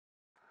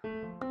This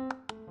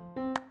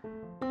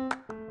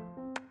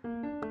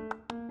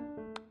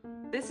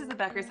is the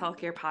Becker's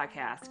Healthcare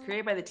Podcast,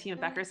 created by the team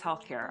at Becker's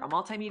Healthcare, a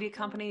multimedia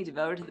company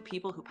devoted to the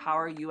people who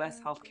power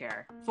U.S.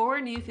 healthcare. 4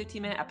 new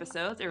 15-minute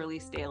episodes are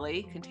released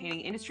daily,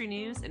 containing industry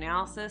news,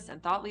 analysis,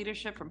 and thought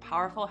leadership from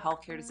powerful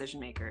healthcare decision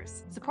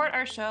makers. Support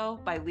our show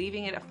by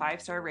leaving it a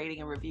 5-star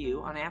rating and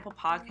review on Apple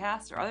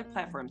Podcasts or other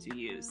platforms you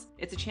use.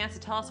 It's a chance to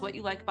tell us what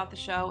you like about the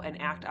show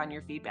and act on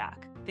your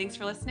feedback. Thanks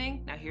for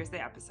listening. Now here's the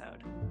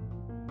episode.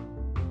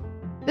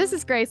 This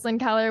is Gracelyn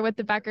Keller with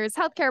the Becker's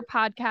Healthcare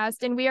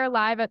Podcast, and we are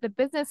live at the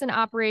Business and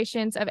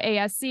Operations of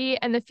ASC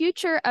and the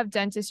Future of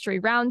Dentistry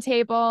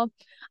Roundtable.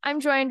 I'm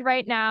joined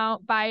right now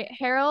by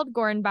Harold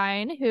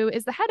Gornbein, who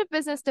is the Head of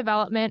Business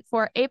Development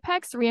for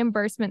Apex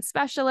Reimbursement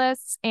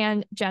Specialists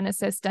and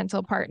Genesis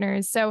Dental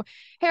Partners. So,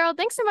 Harold,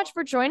 thanks so much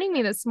for joining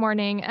me this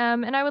morning.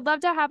 And I would love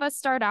to have us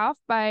start off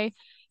by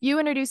you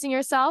introducing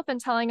yourself and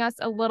telling us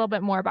a little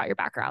bit more about your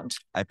background.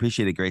 I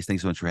appreciate it, Grace.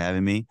 Thanks so much for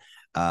having me.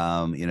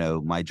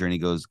 My journey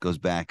goes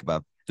back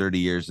about 30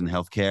 years in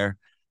healthcare.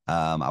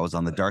 I was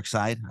on the dark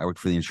side. I worked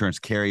for the insurance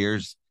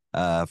carriers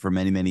for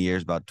many, many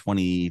years, about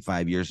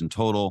 25 years in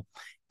total.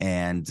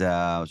 And so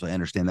I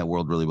understand that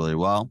world really, really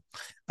well.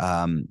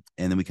 And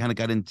then we kind of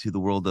got into the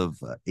world of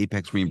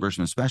Apex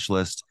Reimbursement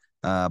Specialist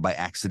by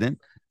accident.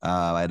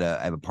 I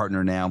have a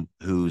partner now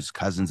whose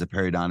cousin's a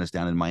periodontist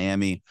down in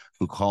Miami,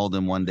 who called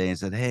him one day and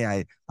said,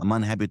 "Hey, I'm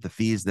unhappy with the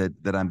fees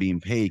that I'm being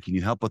paid. Can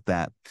you help with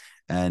that?"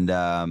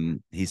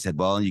 And he said,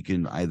 "Well, you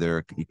can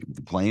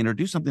complain or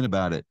do something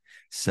about it."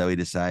 So he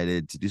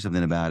decided to do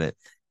something about it.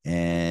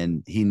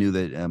 And he knew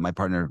that my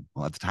partner,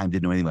 well, at the time,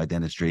 didn't know anything about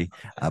dentistry,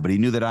 but he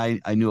knew that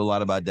I knew a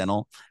lot about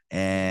dental.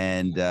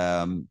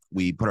 And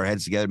we put our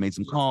heads together, made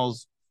some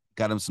calls,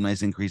 got him some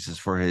nice increases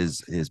for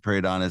his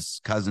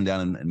periodontist cousin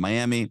down in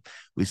Miami.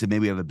 We said,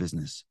 maybe we have a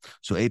business.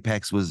 So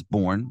Apex was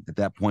born at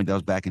that point. That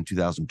was back in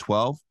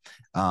 2012.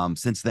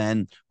 Since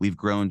then, we've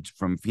grown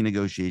from fee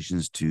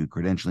negotiations to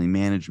credentialing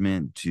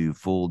management to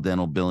full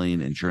dental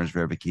billing, insurance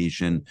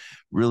verification,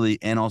 really,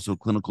 and also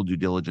clinical due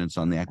diligence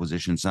on the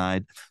acquisition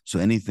side. So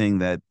anything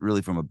that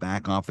really from a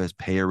back office,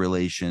 payer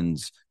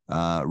relations,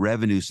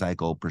 revenue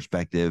cycle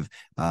perspective,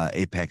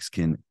 Apex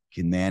can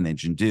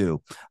manage and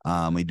do.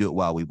 We do it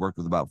well. We've worked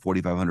with about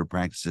 4,500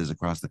 practices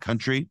across the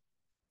country.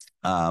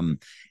 And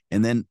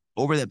then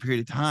over that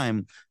period of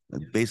time,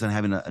 based on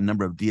having a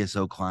number of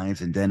DSO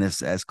clients and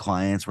dentists as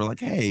clients, we're like,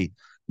 hey,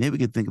 maybe we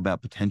could think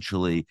about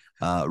potentially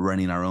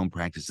running our own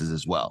practices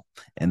as well.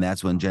 And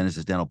that's when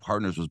Genesis Dental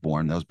Partners was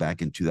born. That was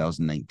back in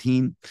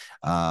 2019.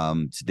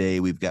 Today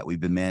we've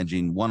been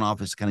managing one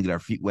office to kind of get our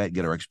feet wet,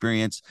 get our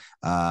experience,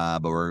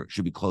 but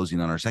should be closing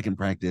on our second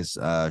practice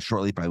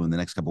shortly, probably in the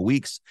next couple of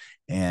weeks.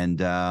 And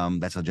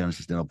that's how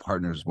Genesis Dental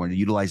Partners was born,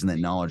 utilizing that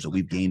knowledge that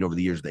we've gained over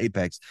the years with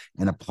Apex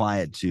and apply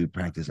it to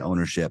practice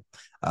ownership.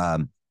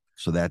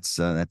 So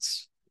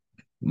that's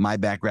my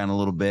background a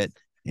little bit,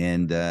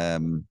 and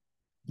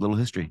little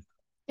history.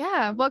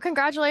 Yeah. Well,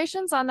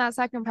 congratulations on that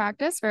second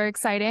practice. Very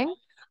exciting.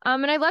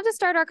 And I'd love to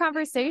start our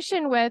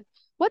conversation with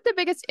what the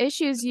biggest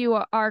issues you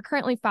are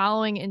currently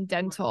following in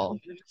dental.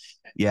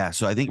 Yeah.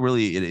 So I think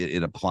really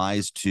it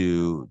applies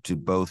to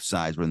both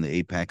sides. We're in the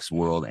Apex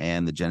world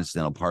and the Genesis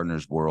Dental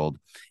Partners world,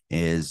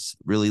 is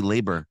really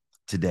labor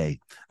today.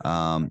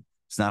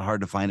 It's not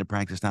hard to find a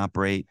practice to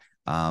operate.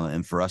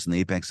 And for us on the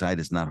Apex side,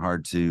 it's not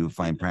hard to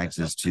find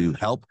practices to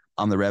help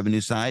on the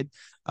revenue side.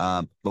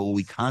 But what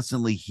we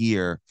constantly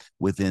hear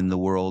within the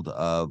world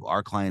of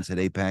our clients at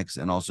Apex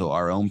and also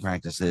our own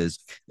practices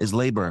is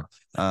labor.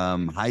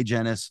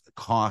 Hygienist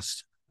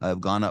costs have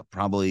gone up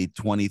probably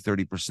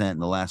 20-30% in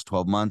the last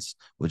 12 months,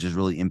 which is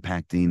really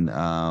impacting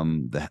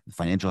the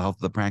financial health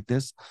of the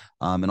practice.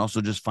 And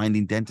also just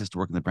finding dentists to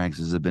work in the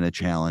practices have been a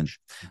challenge.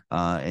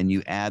 And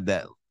you add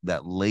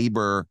that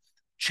labor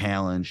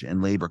challenge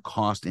and labor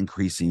cost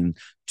increasing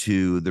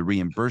to the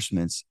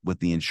reimbursements with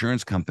the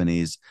insurance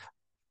companies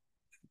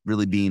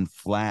really being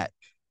flat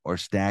or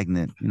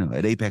stagnant.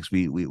 At Apex,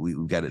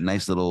 we've got a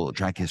nice little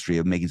track history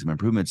of making some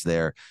improvements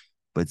there,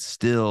 but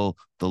still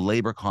the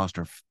labor costs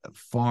are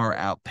far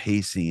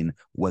outpacing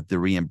what the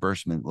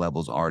reimbursement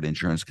levels are at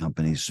insurance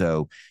companies.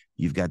 So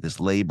you've got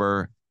this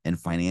labor and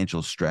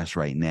financial stress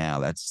right now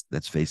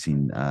that's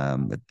facing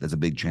that's a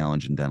big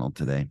challenge in dental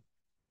today.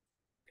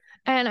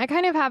 And I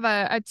kind of have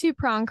a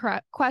two-pronged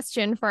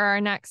question for our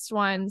next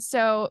one.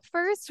 So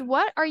first,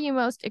 what are you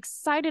most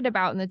excited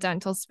about in the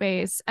dental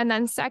space? And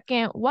then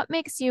second, what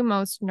makes you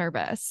most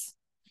nervous?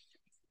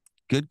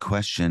 Good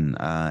question.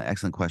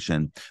 Excellent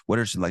question. What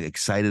are some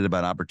excited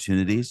about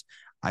opportunities?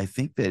 I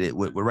think that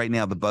right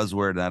now the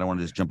buzzword, and I don't want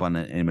to just jump on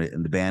in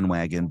the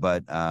bandwagon,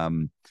 but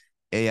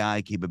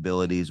AI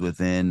capabilities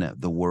within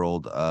the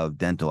world of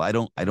dental. I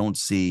don't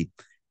see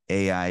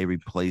AI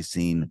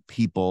replacing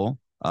people.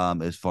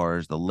 As far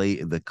as the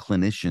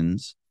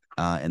clinicians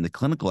and the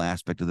clinical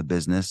aspect of the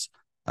business,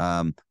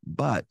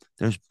 but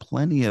there's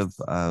plenty of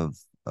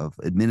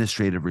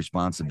administrative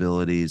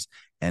responsibilities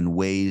and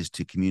ways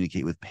to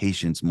communicate with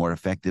patients more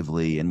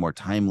effectively and more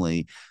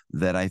timely,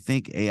 that I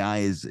think AI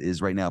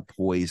is right now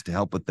poised to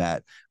help with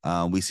that.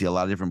 We see a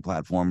lot of different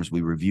platforms.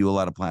 We review a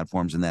lot of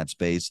platforms in that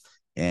space,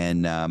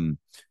 and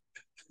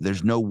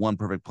there's no one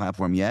perfect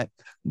platform yet,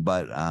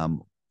 but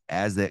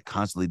as that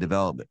constantly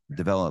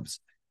develops,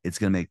 it's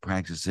going to make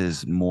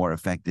practices more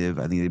effective.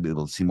 I think they'll be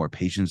able to see more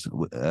patients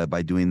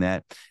by doing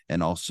that,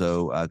 and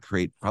also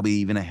create probably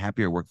even a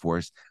happier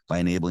workforce by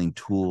enabling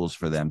tools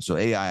for them. So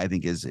AI, I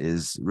think,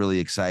 is really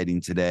exciting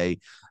today.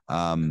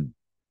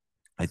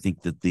 I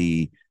think that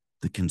the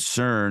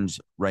concerns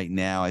right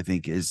now, I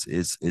think,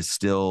 is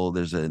still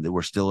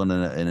we're still in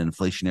an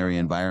inflationary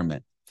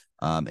environment,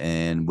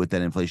 and with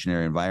that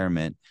inflationary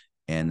environment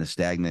and the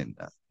stagnant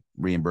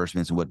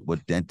reimbursements and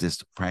what dental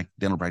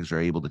practices are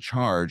able to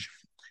charge,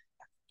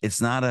 it's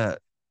not a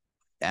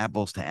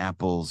apples to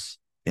apples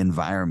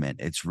environment.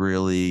 It's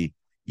really,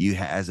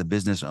 as a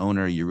business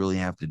owner, you really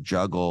have to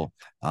juggle.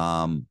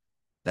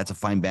 That's a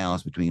fine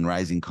balance between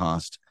rising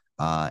cost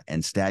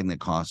and stagnant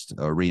cost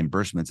or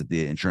reimbursements at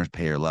the insurance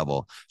payer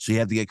level. So you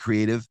have to get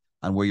creative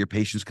on where your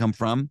patients come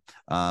from,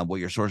 what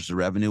your sources of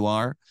revenue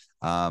are.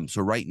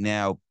 So right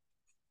now,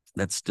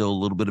 that's still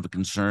a little bit of a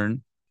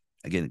concern.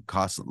 Again,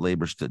 cost of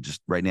labor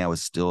just right now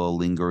is still a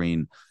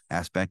lingering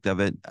aspect of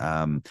it.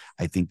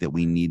 I think that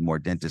we need more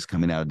dentists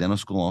coming out of dental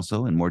school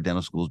also, and more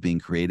dental schools being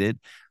created,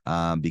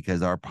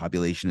 because our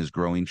population is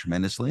growing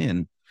tremendously,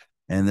 and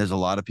there's a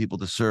lot of people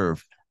to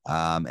serve.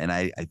 And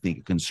I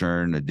think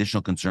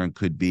additional concern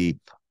could be,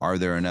 are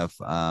there enough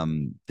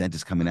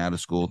dentists coming out of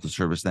school to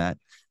service that?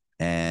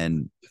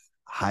 And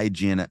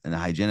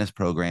hygienist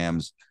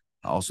programs,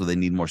 also they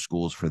need more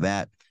schools for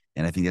that.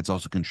 And I think that's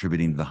also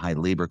contributing to the high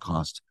labor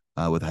cost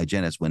with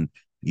hygienists. When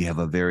you have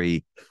a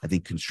very, I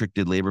think,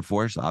 constricted labor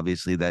force,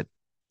 obviously that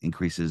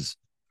increases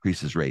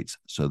rates.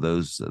 So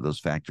those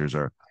factors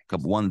are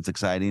one that's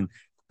exciting,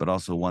 but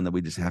also one that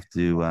we just have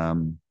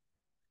to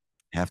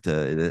it's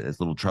a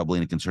little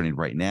troubling and concerning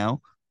right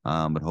now,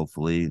 but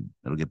hopefully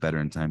it'll get better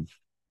in time.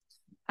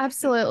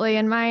 Absolutely.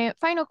 And my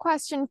final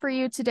question for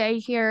you today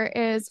here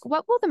is,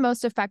 what will the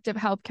most effective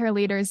healthcare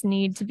leaders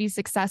need to be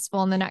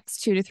successful in the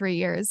next 2 to 3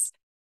 years?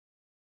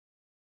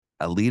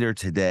 A leader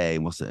today,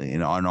 we'll say,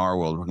 in our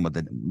world, we're talking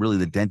about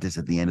the dentist.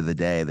 At the end of the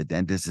day, the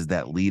dentist is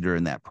that leader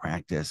in that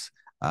practice.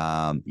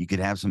 You could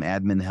have some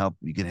admin help.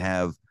 You could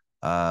have,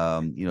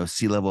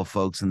 C-level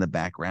folks in the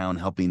background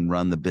helping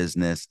run the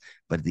business.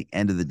 But at the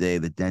end of the day,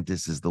 the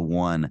dentist is the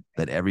one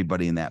that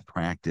everybody in that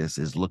practice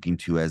is looking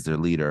to as their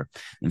leader.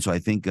 And so I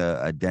think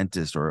a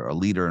dentist or a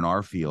leader in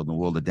our field, in the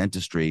world of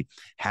dentistry,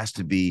 has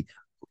to be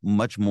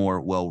much more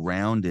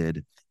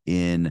well-rounded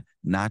in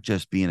not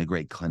just being a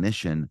great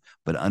clinician,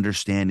 but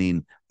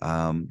understanding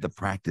the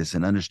practice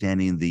and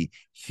understanding the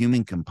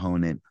human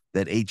component.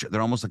 That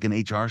they're almost like an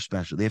HR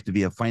specialist. They have to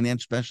be a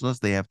finance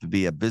specialist. They have to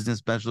be a business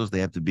specialist.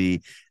 They have to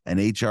be an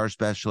HR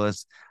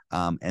specialist,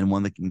 and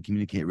one that can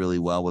communicate really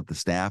well with the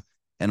staff,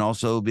 and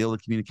also be able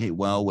to communicate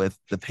well with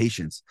the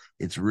patients.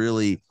 It's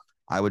really,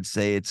 I would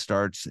say,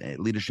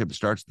 leadership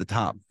starts at the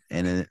top,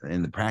 and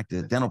in the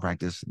practice, dental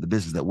practice, the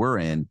business that we're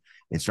in,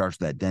 it starts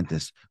with that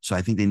dentist. So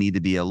I think they need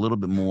to be a little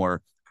bit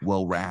more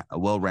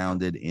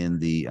well-rounded in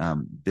the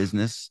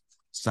business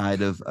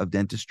side of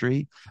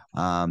dentistry.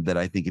 That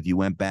I think if you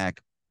went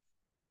back,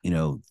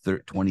 20,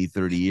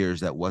 30 years,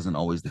 that wasn't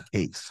always the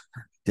case.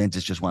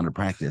 Dentists just wanted to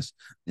practice.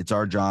 It's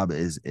our job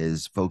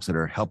as folks that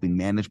are helping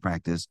manage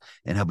practice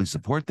and helping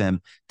support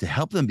them to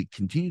help them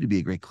continue to be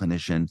a great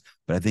clinician.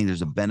 But I think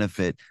there's a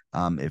benefit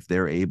if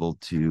they're able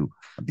to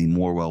be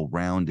more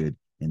well-rounded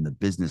in the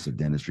business of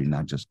dentistry,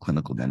 not just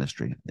clinical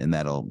dentistry, and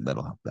that'll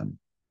help them.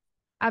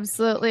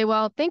 Absolutely.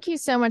 Well, thank you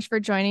so much for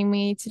joining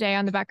me today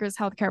on the Becker's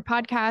Healthcare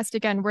Podcast.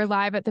 Again, we're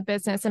live at the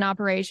Business and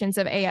Operations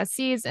of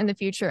ASCs and the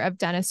Future of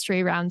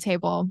Dentistry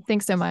Roundtable.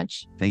 Thanks so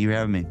much. Thank you for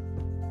having me.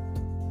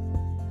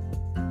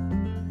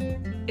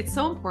 It's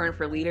so important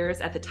for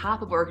leaders at the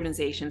top of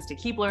organizations to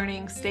keep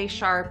learning, stay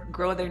sharp,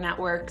 grow their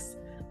networks.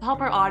 To help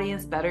our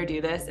audience better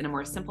do this in a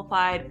more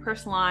simplified,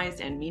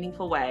 personalized, and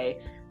meaningful way,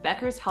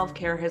 Becker's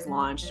Healthcare has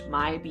launched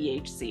My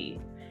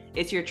BHC.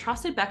 It's your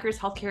trusted Becker's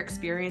Healthcare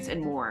experience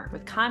and more,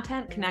 with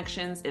content,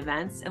 connections,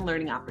 events, and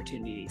learning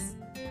opportunities.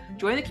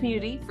 Join the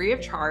community free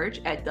of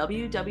charge at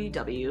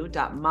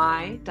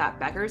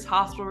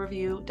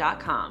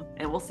www.my.beckershospitalreview.com,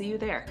 and we'll see you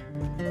there.